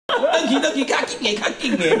登去，卡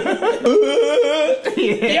紧的。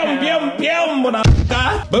Biam，我的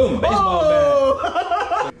嘎 ，boom， baseball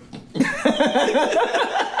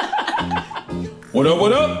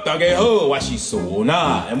bat。What up? 大家好，我是唢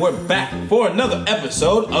呐 and we're back for another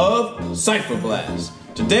episode of Cypher Blast.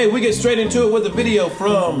 Today we get straight into it with a video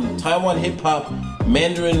from Taiwan hip hop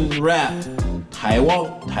Mandarin rap. 台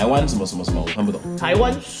湾什么，我看不懂。台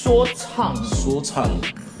湾说唱。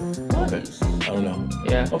Okay, I don't know.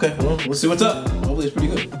 Yeah. Okay, well, we'll see what's up. Hopefully it's pretty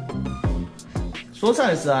good. 说唱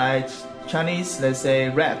is like Chinese, let's say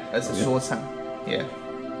rap as a 说唱. Yeah.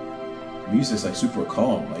 Music's like super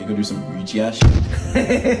calm. Like you can do some Rijia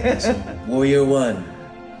shit. Some Warrior One.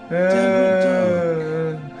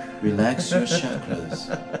 Relax your chakras.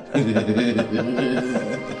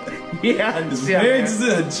 Yeah, 很像。就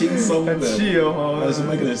是很轻松的。很气哦。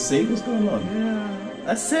Somebody gonna say what's going on? Yeah.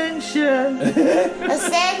 Ascension.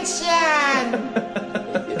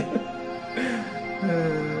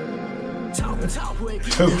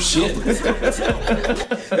 Oh shit.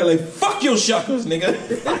 They're like, fuck your chakras, nigga.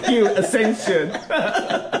 Fuck you, Ascension.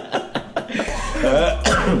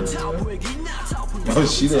 Oh,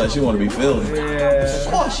 she look like she want to be filled. Yeah.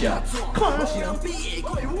 Quash ya.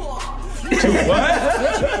 What?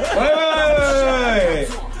 Wait.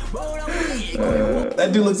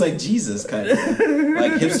 That dude looks like Jesus, kind of.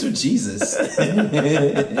 Like hipster Jesus.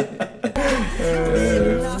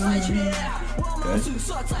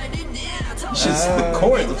 Just the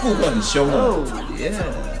chorus, the full button show up. Oh, yeah.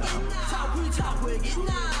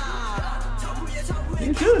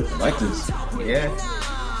 You're good. I like this. Yeah.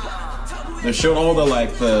 They're showing all the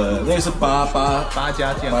like the. There's a ba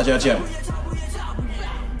jia jiang.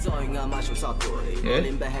 Yeah.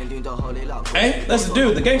 Hey, that's the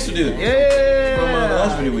dude, the gangster dude. Yeah. From the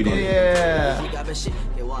last video we did. Yeah.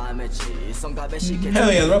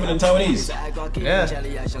 Hell yeah, rapping in Taiwanese. Yeah.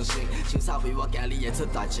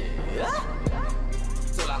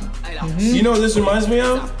 You know what this reminds me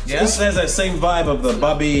of? Yeah. This has that same vibe of the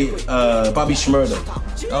Bobby Shmurda.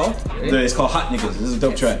 Oh. It's called Hot Niggas. This is a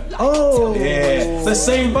dope track. Oh. Yeah, it's the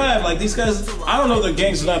same vibe. Like these guys, I don't know if they're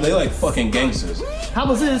gangsters or not. They're like fucking gangsters. 他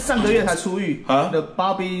不是上个月才出狱啊 ？The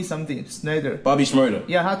Bobby something Snyder. Bobby Shmurda.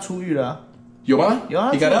 Yeah， 他出狱了啊。有吗？有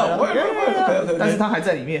啊。He got out. Okay. 但是他还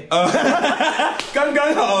在里面。刚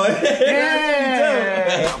刚好哎。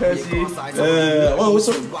Yeah. 可惜。Well, what's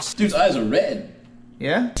up? Dude's eyes are red.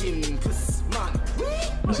 Yeah.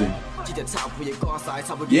 Let's see.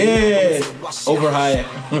 Yeah, over high.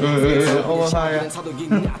 Over high.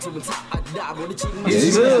 Yeah,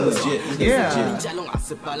 he's legit. Yeah.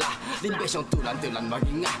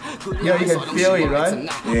 Yeah, you can feel it, right?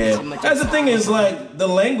 Yeah. That's the thing is like the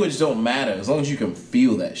language don't matter as long as you can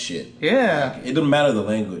feel that shit. Yeah. It doesn't matter the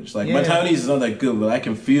language. Like my Taiwanese is not that good, but I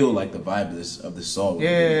can feel like the vibe of this song. Yeah.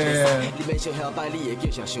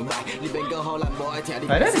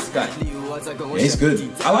 I like this guy. Yeah, he's good.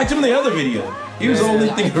 I liked him in the other video. He was the only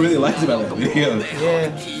thing I really liked about that video.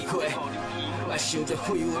 Yeah.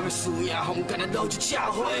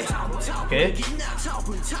 Okay.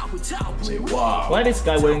 Say, wow. Why this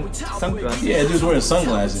guy wearing sunglasses? Yeah, dude's wearing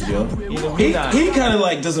sunglasses, yo. He kind of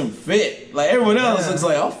like doesn't fit. Like everyone else looks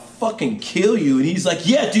like, I'll fucking kill you. And he's like,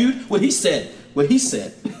 yeah, dude, what he said.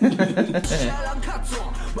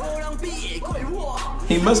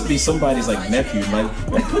 He must be somebody's like nephew. Like,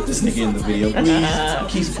 put this nigga in the video, please.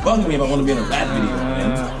 He keeps bugging me if I want to be in a rap video,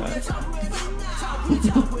 man.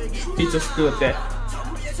 He's just good at that.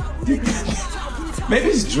 Maybe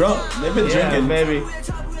he's drunk. They've been drinking. Maybe.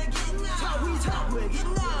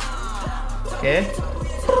 Okay.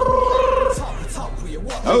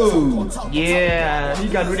 Oh. Yeah, he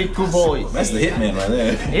got really cool voice. That's the hitman right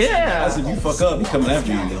there. Yeah. That's if you fuck up, he's coming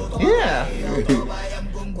after you. Yeah.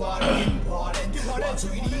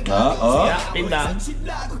 Yeah, Bing bang.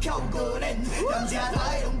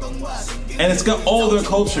 And it's got all their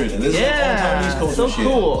culture in it. This is all Taiwanese culture so shit.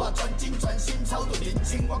 Cool.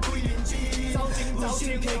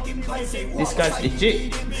 This guy's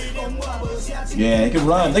legit. Yeah, he can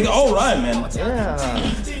rhyme. They can all rhyme, man. Yeah.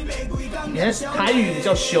 Yes, 台语比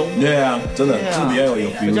较凶。Yeah, 真的比较有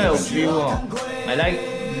feel. 比较有 feel 哦。I like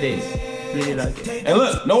this. Really like it. And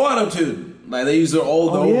look, no auto-tune. Like they use their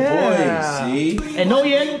old voice. See? And no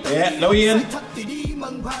yen. Yeah, no yen.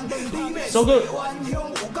 So good.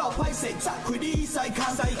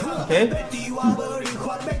 Okay.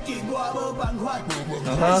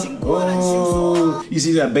 Oh, you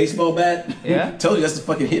see that baseball bat? Yeah. Told you that's the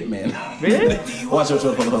fucking hitman. Really? Watch, hold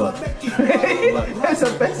up. That's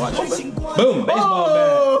a best. Watch. Boom, baseball bat.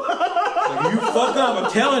 Like, you fuck up,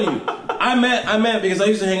 I'm telling you. I meant because I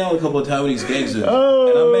used to hang out with a couple of Taiwanese gangsters, and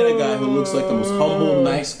I met a guy who looks like the most humble,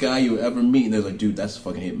 nice guy you would ever meet, and they're like, dude, that's a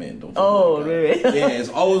fucking hitman. Don't fuck really? Yeah, it's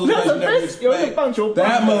always guys you never expect.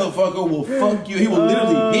 That motherfucker will fuck you. He will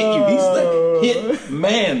literally hit you. He's the hit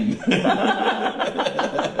man.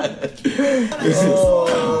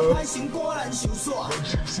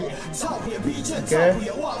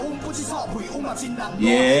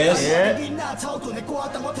 Yes. Yeah.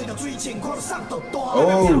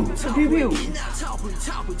 Oh.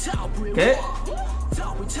 Okay.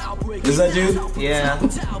 Is that you? Yeah.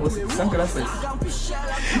 With sunglasses.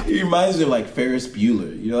 He reminds me of like Ferris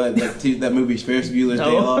Bueller. You know that movie Ferris Bueller's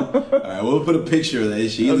Day Off? Alright, we'll put a picture of that.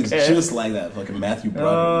 She looks just like that fucking Matthew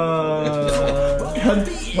Broderick. 很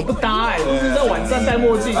不搭哎，就是在晚上戴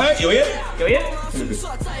墨镜。哎，有耶，有耶。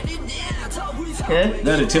Okay.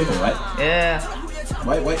 That's a temple, right? Yeah.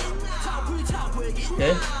 White.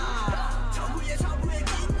 Okay.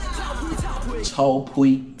 臭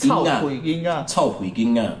屁嬰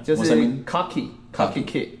仔，就是 cocky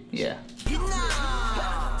kid. Yeah.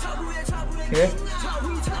 Okay.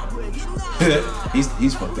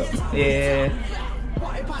 he's fucked up. Yeah.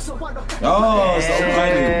 Oh, so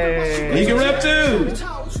funny. He can rap too.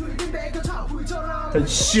 很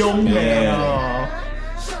凶哦。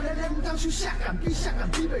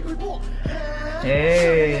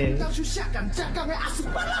哎。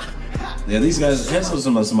Yeah, these guys.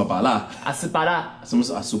 什么巴拉？阿斯巴拉。什么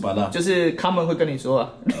是阿苏巴拉？就是他们会跟你说啊。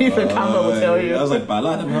Even 他们会 tell you. I was like 巴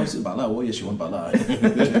拉，他们是巴拉，我也喜欢巴拉。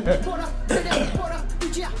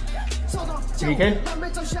你可以。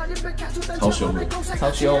超凶的。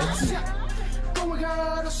超凶。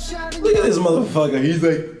Look at this motherfucker. He's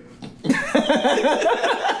like,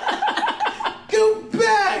 go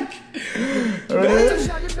back.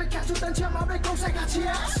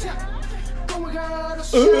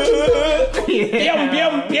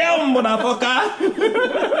 Biam, motherfucker.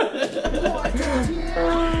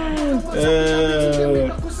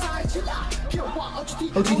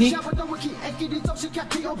 OGT.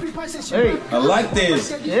 Hey. I like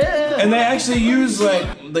this. Yeah. And they actually use like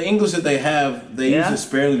the English that they have. They use it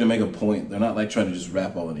sparingly to make a point. They're not like trying to just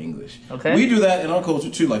rap all in English. Okay. We do that in our culture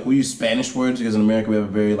too. Like we use Spanish words because in America we have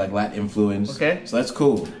a very like Latin influence. Okay. So that's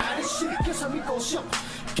cool.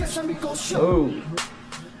 Oh.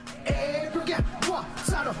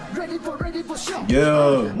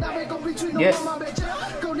 Yo. Yes.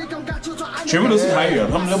 全部都是台语啊，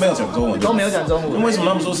他们都没有讲中文。都没有讲中文。那为什么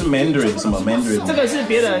他们说是 Mandarin 什么 Mandarin？ 这个是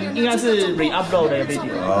别人应该是 re-upload 的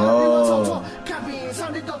video。哦。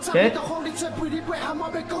Okay.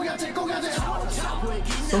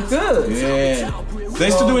 So good. Yeah. They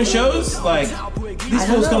still doing shows? Like, these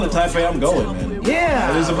fools come to Taipei, I'm going, man.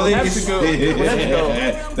 Yeah. We have to go.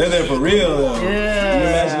 They're there for real, though. Yeah. Can you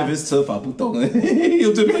imagine if it's 车发不动了？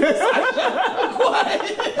又这边快，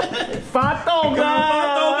发动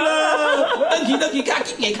了，登起，卡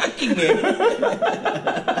紧耶。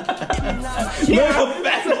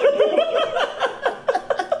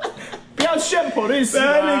不要炫 police.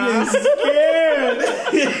 That nigga is scared.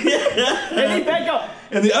 And he back up.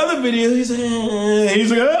 In the other video, he's like,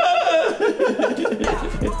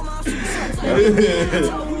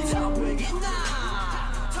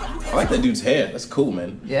 I like that dude's hair. That's cool,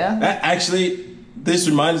 man. Yeah. This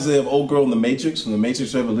reminds me of old girl in the Matrix from the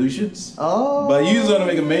Matrix Revolutions. Oh. But you want to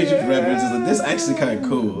make a Matrix reference. This is actually kind of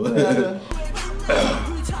cool.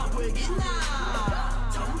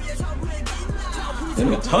 They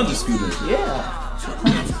got tons of scooters. Yeah.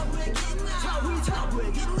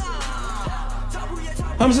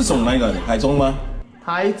 他们是从哪里来的？台中吗？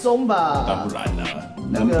台中吧。当然啦，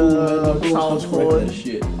那个草屯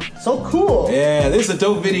So cool. Yeah, this is a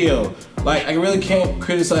dope video. Like, I really can't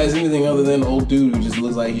criticize anything other than old dude who just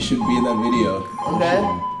looks like he shouldn't be in that video. Okay.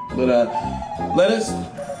 But let us.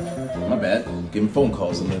 My bad. Getting phone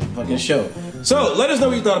calls on the fucking show. So let us know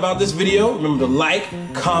what you thought about this video. Remember to like,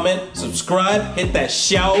 comment, subscribe, hit that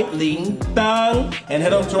小铃铛, and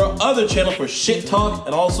head over to our other channel for shit talk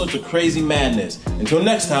and all sorts of crazy madness. Until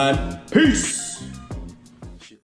next time, peace.